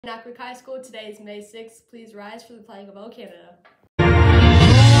Knockwick High School, today is May 6th. Please rise for the flag of O Canada. Canada,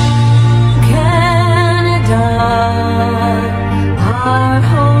 our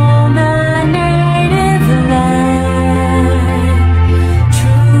home and native land.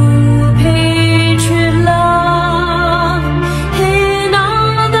 True patriot love in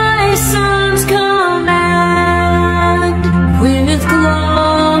all thy sons command. With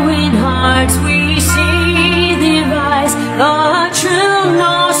glowing hearts we see thee rise, the true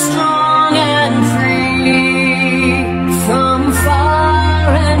north, strong and free. From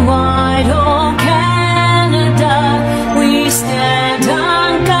far and wide, oh Canada, we stand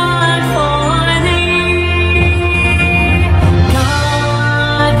on guard for thee.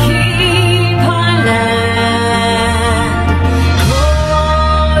 God keep our land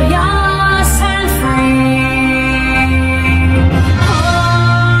glorious and free.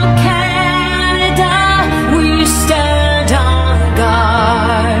 Oh Canada, we stand on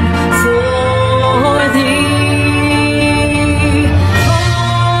guard for thee.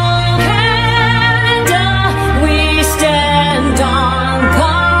 Oh Canada, we stand on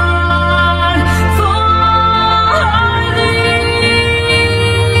guard for thee.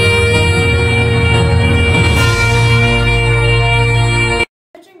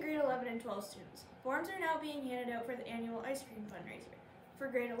 Attention grade 11 and 12 students. Forms are now being handed out for the annual ice cream fundraiser. For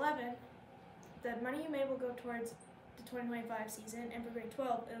grade 11, the money you made will go towards the 2025 season, and for grade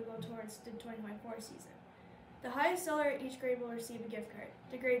 12, it will go towards the 2024 season. The highest seller at each grade will receive a gift card.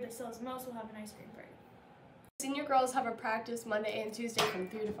 The grade that sells most will have an ice cream party. Senior girls have a practice Monday and Tuesday from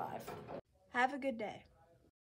 3 to 5. Have a good day.